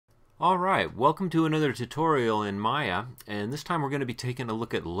Alright, welcome to another tutorial in Maya, and this time we're going to be taking a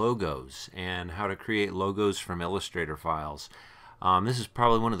look at logos and how to create logos from Illustrator files. This is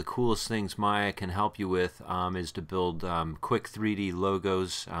probably one of the coolest things Maya can help you with, is to build quick 3D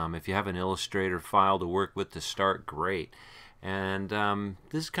logos. If you have an Illustrator file to work with to start, great. And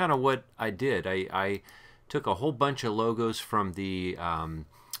this is kind of what I did. I took a whole bunch of logos from the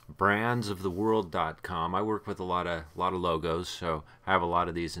brandsoftheworld.com. I work with a lot of logos, so I have a lot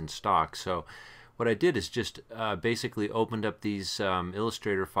of these in stock. So what I did is just basically opened up these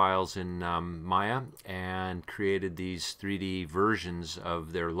Illustrator files in Maya and created these 3D versions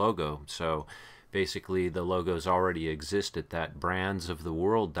of their logo. So basically the logos already exist at that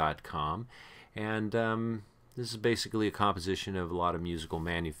brandsoftheworld.com, and this is basically a composition of a lot of musical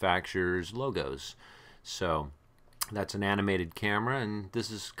manufacturers' logos. So that's an animated camera, and this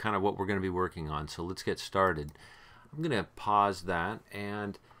is kind of what we're going to be working on. So let's get started. I'm going to pause that,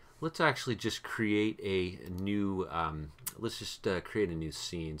 and let's actually just create a new create a new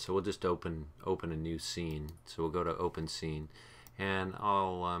scene. So we'll just open a new scene. So we'll go to open scene, and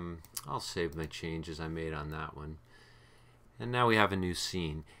I'll save my changes I made on that one. And now we have a new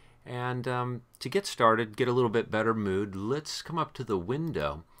scene. And to get started, get a little bit better mood, let's come up to the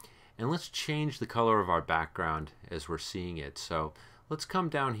window and let's change the color of our background as we're seeing it. So let's come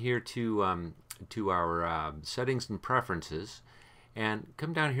down here to our settings and preferences, and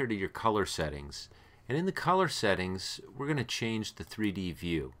come down here to your color settings. And in the color settings, we're going to change the 3D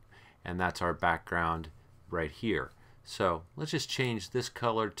view, and that's our background right here. So let's just change this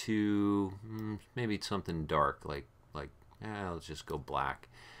color to maybe something dark, let's just go black.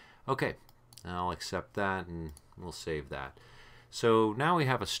 Okay, I'll accept that, and we'll save that. So now we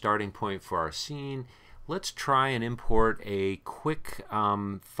have a starting point for our scene. Let's try and import a quick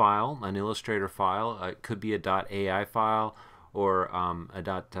file, an Illustrator file. It could be a .ai file or a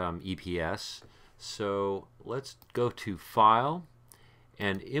 .eps. So let's go to File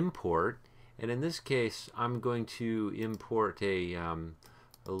and Import. And in this case, I'm going to import a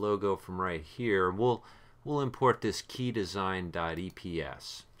logo from right here. We'll import this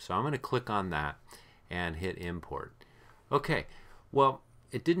keydesign.eps. So I'm going to click on that and hit Import. Okay, well,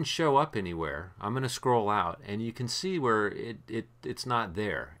 it didn't show up anywhere. I'm going to scroll out, and you can see where it's not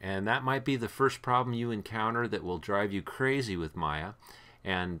there. And that might be the first problem you encounter that will drive you crazy with Maya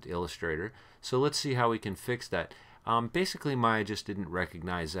and Illustrator. So let's see how we can fix that. Basically, Maya just didn't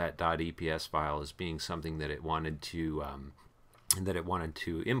recognize that .eps file as being something that it wanted to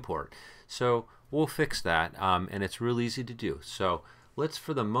import. So we'll fix that, and it's real easy to do. So let's,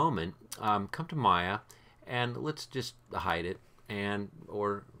 for the moment, come to Maya, and let's just hide it,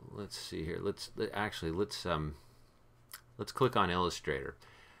 or let's see here. Let's click on Illustrator.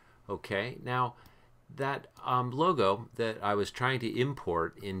 Okay, now that logo that I was trying to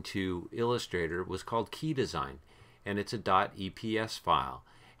import into Illustrator was called Key Design, and it's a .eps file,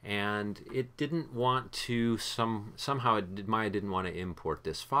 and it didn't want to Maya didn't want to import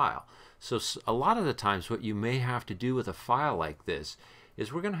this file. So a lot of the times what you may have to do with a file like this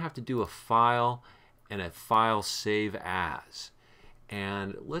is we're going to have to do a file and a file save as.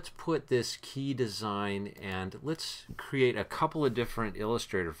 And let's put this key design, and let's create a couple of different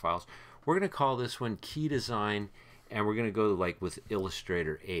Illustrator files. We're going to call this one key design, and we're going to go with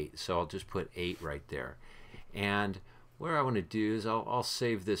Illustrator 8. So I'll just put 8 right there. And what I want to do is I'll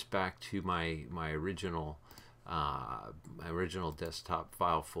save this back to my original desktop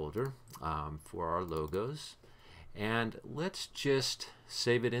file folder for our logos. And let's just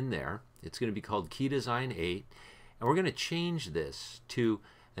save it in there. It's going to be called Key Design 8, and we're going to change this to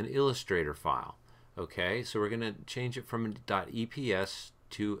an Illustrator file. Okay, so we're going to change it from .eps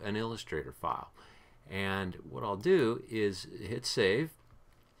to an Illustrator file. And what I'll do is hit save,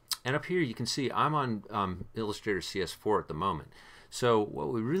 and up here you can see I'm on Illustrator CS4 at the moment. So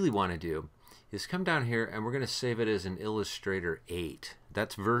what we really want to do is come down here, and we're going to save it as an Illustrator 8.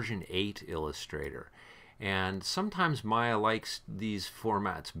 That's version 8 Illustrator. And sometimes Maya likes these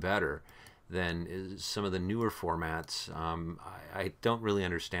formats better than some of the newer formats. I don't really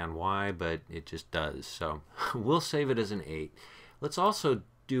understand why, but it just does. So we'll save it as an 8. Let's also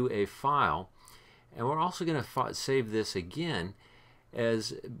do a file, and we're also going to save this again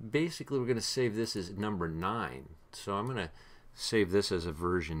as, basically we're going to save this as number 9. So I'm going to save this as a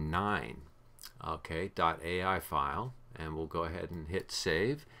version 9. Okay, .ai file, and we'll go ahead and hit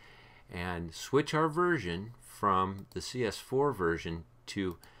save and switch our version from the CS4 version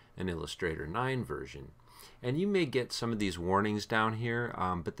to an Illustrator 9 version. And you may get some of these warnings down here,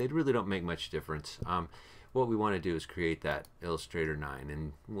 but they really don't make much difference. What we want to do is create that Illustrator 9,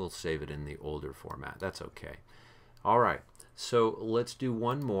 and we'll save it in the older format. That's okay. All right, so let's do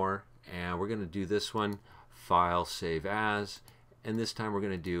one more and we're going to do this one, File, Save As, and this time we're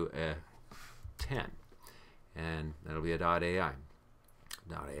going to do a 10, and that'll be a .ai.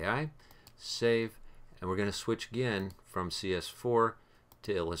 .ai, save, and we're going to switch again from CS4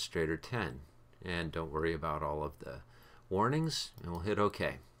 to Illustrator 10, and don't worry about all of the warnings, and we'll hit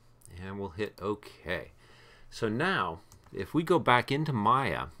OK, and we'll hit OK. So now if we go back into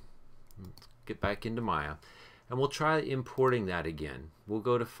Maya, let's get back into Maya, and we'll try importing that again. We'll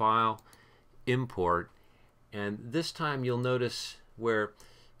go to File, Import, and this time you'll notice where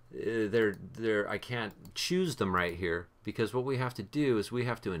I can't choose them right here, because what we have to do is we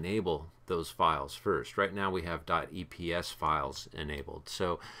have to enable those files first. Right now we have .eps files enabled.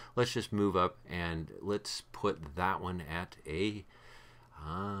 So let's just move up and let's put that one at a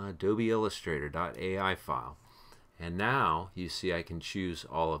Adobe Illustrator .ai file. And now you see I can choose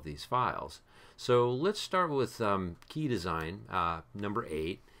all of these files. So let's start with key design number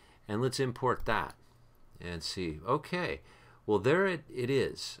 8, and let's import that and see. Okay, well there it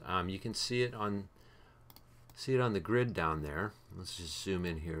is. You can see it on the grid down there. Let's just zoom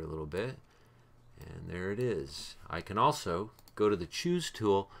in here a little bit, and there it is. I can also go to the Choose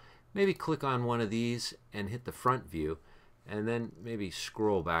tool, maybe click on one of these and hit the front view, and then maybe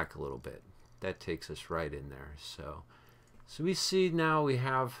scroll back a little bit. That takes us right in there. So we see now we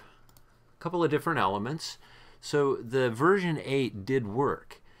have a couple of different elements. So the version 8 did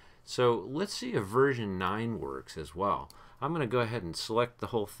work. So let's see if version 9 works as well. I'm going to go ahead and select the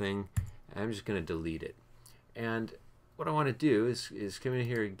whole thing, and I'm just going to delete it. And what I want to do is come in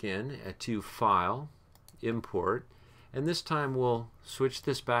here again to File, Import, and this time we'll switch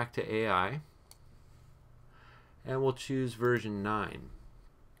this back to AI, and we'll choose version 9,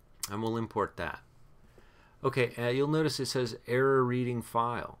 and we'll import that. Okay, you'll notice it says error reading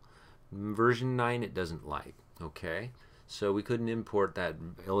file. Version 9 it doesn't like. Okay, so we couldn't import that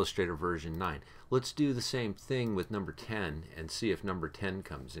Illustrator version 9. Let's do the same thing with number 10 and see if number 10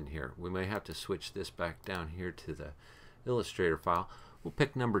 comes in here. We may have to switch this back down here to the Illustrator file. We'll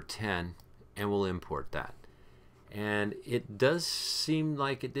pick number 10 and we'll import that. And it does seem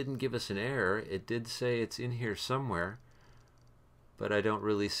like it didn't give us an error. It did say it's in here somewhere, but I don't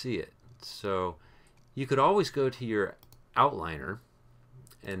really see it. So you could always go to your outliner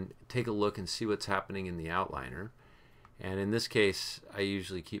and take a look and see what's happening in the outliner. And in this case, I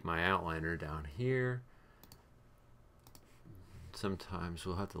usually keep my outliner down here. Sometimes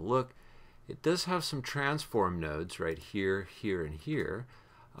we'll have to look. It does have some transform nodes right here, here, and here,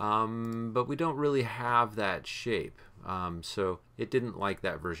 but we don't really have that shape. So it didn't like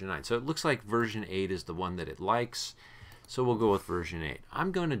that version 9. So it looks like version 8 is the one that it likes. So we'll go with version 8.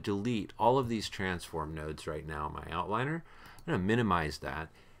 I'm going to delete all of these transform nodes right now in my outliner. I'm going to minimize that.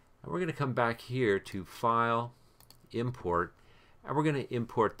 And we're going to come back here to File, Import, and we're going to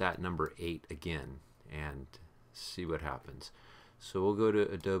import that number 8 again and see what happens. So we'll go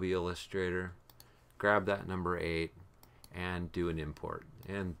to Adobe Illustrator, grab that number 8, and do an import.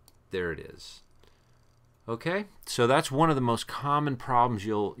 And there it is. Okay, so that's one of the most common problems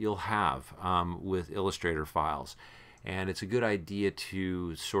you'll have with Illustrator files. And it's a good idea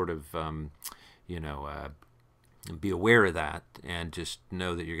to sort of, be aware of that and just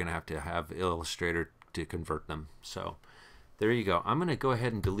know that you're going to have Illustrator to convert them. So there you go. I'm going to go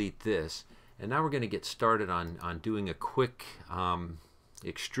ahead and delete this, and now we're going to get started on doing a quick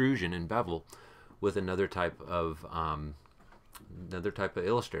extrusion and bevel with another type of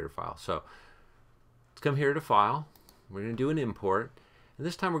Illustrator file. So let's come here to File. We're going to do an import, and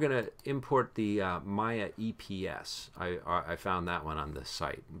this time we're going to import the Maya EPS. I found that one on the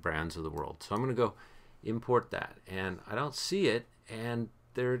site, Brands of the World. So I'm going to go import that, and I don't see it, and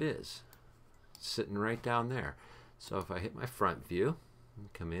there it is, sitting right down there. So if I hit my front view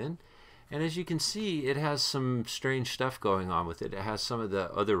and come in, and as you can see, it has some strange stuff going on with it. It has some of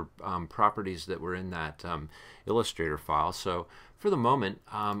the other properties that were in that Illustrator file. So for the moment,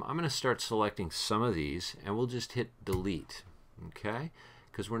 I'm going to start selecting some of these, and we'll just hit delete, okay?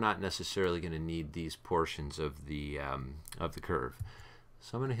 Because we're not necessarily going to need these portions of the curve.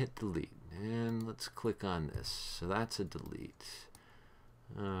 So I'm going to hit delete, and let's click on this. So that's a delete.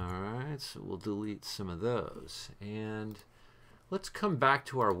 Alright, so we'll delete some of those, and let's come back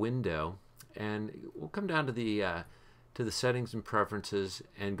to our window, and we'll come down to the settings and preferences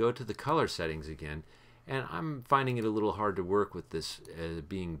and go to the color settings again. And I'm finding it a little hard to work with this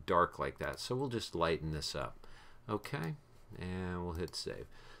being dark like that, so we'll just lighten this up. Okay, and we'll hit save.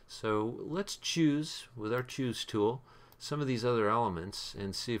 So let's choose with our Choose tool some of these other elements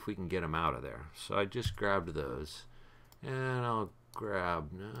and see if we can get them out of there. So I just grabbed those, and I'll grab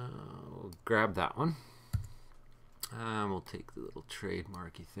that one, We'll take the little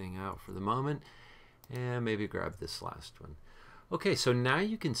trademarky thing out for the moment and maybe grab this last one. Okay, so now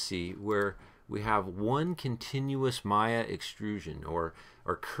you can see where we have one continuous Maya extrusion or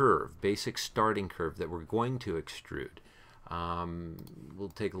curve, basic starting curve that we're going to extrude. We'll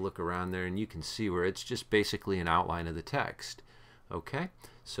take a look around there and you can see where it's just basically an outline of the text. Okay,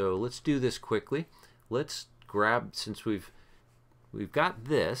 so let's do this quickly. Let's grab, since we've got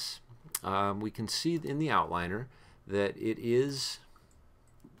this, we can see in the outliner that it is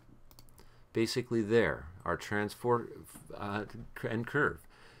basically there, our transform and curve.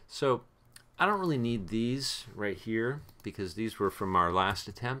 So I don't really need these right here because these were from our last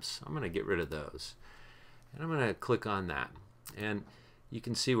attempts. I'm going to get rid of those. And I'm going to click on that. And you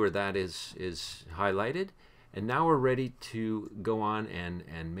can see where that is highlighted. And now we're ready to go on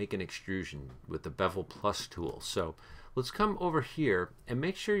and make an extrusion with the Bevel Plus tool. So let's come over here and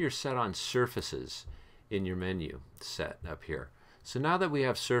make sure you're set on surfaces in your menu set up here. So now that we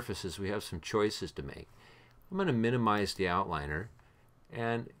have surfaces, we have some choices to make. I'm going to minimize the outliner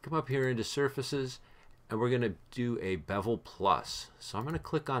and come up here into surfaces, and we're going to do a Bevel Plus. So I'm going to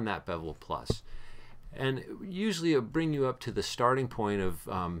click on that Bevel Plus. And usually it'll bring you up to the starting point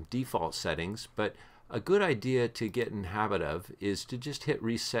of default settings, but a good idea to get in habit of is to just hit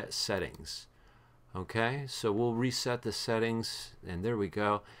reset settings. Okay, so we'll reset the settings, and there we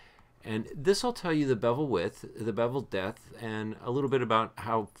go. And this will tell you the bevel width, the bevel depth, and a little bit about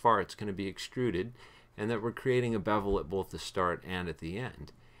how far it's going to be extruded, and that we're creating a bevel at both the start and at the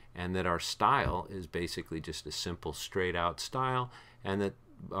end. And that our style is basically just a simple straight out style, and that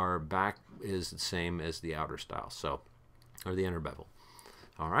our back is the same as the outer style, so, or the inner bevel.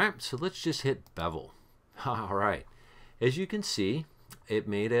 All right, so let's just hit bevel. All right, as you can see, it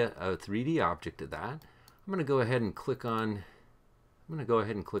made a 3D object of that. I'm going to go ahead and click on. I'm going to go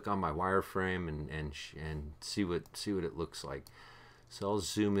ahead and click on my wireframe and see what it looks like. So I'll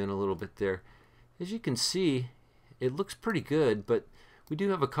zoom in a little bit there. As you can see, it looks pretty good, but we do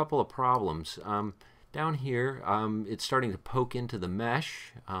have a couple of problems. Down here, it's starting to poke into the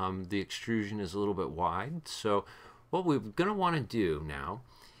mesh. The extrusion is a little bit wide. So what we're going to want to do now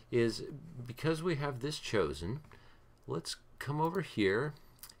is, because we have this chosen, let's come over here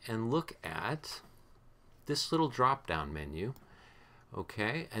and look at this little drop-down menu.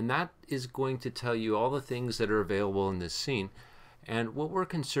 Okay, and that is going to tell you all the things that are available in this scene. And what we're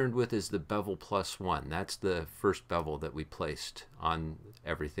concerned with is the Bevel Plus 1. That's the first bevel that we placed on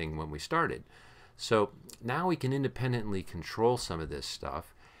everything when we started. So now we can independently control some of this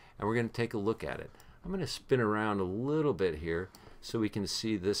stuff, and we're going to take a look at it. I'm going to spin around a little bit here so we can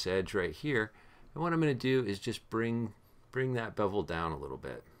see this edge right here. And what I'm going to do is just bring that bevel down a little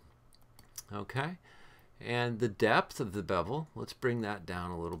bit. Okay, and the depth of the bevel, let's bring that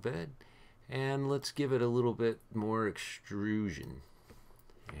down a little bit, and let's give it a little bit more extrusion.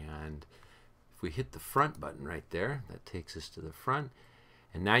 And if we hit the front button right there, that takes us to the front.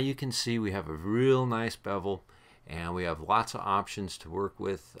 And now you can see we have a real nice bevel, and we have lots of options to work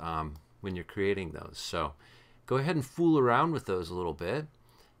with when you're creating those. So go ahead and fool around with those a little bit,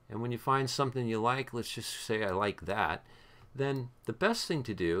 and when you find something you like, let's just say I like that, then the best thing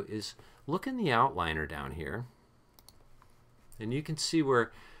to do is look in the outliner down here, and you can see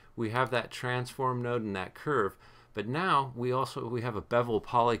where we have that transform node and that curve, but now we have a bevel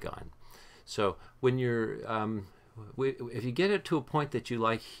polygon. So when you're if you get it to a point that you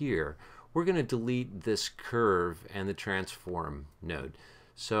like here, we're going to delete this curve and the transform node.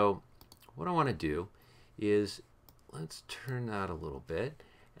 So what I want to do is, let's turn that a little bit,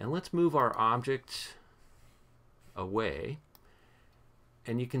 and let's move our object away,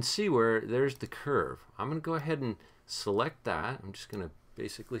 and you can see where there's the curve. I'm going to go ahead and select that. I'm just going to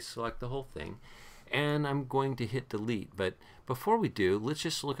basically select the whole thing, and I'm going to hit delete. But before we do, let's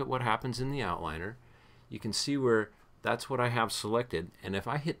just look at what happens in the outliner. You can see where that's what I have selected, and if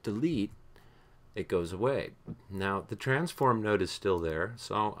I hit delete, it goes away. Now the transform node is still there,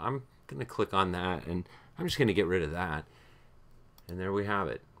 so I'm going to click on that, and I'm just going to get rid of that. And there we have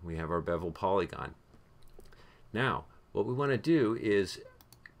it. We have our bevel polygon. Now what we want to do is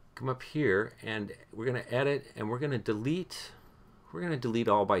come up here, and we're going to edit, and we're going to delete. We're going to delete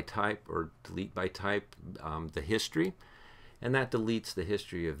all by type, or delete by type, the history, and that deletes the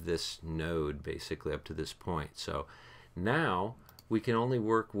history of this node basically up to this point. So now we can only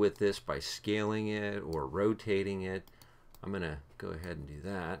work with this by scaling it or rotating it. I'm going to go ahead and do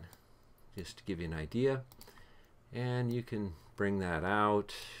that just to give you an idea, and you can bring that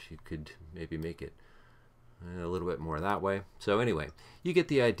out. You could maybe make it a little bit more that way. So anyway, you get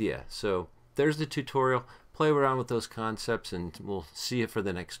the idea. So there's the tutorial. Play around with those concepts, and we'll see you for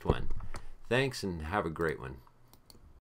the next one. Thanks, and have a great one.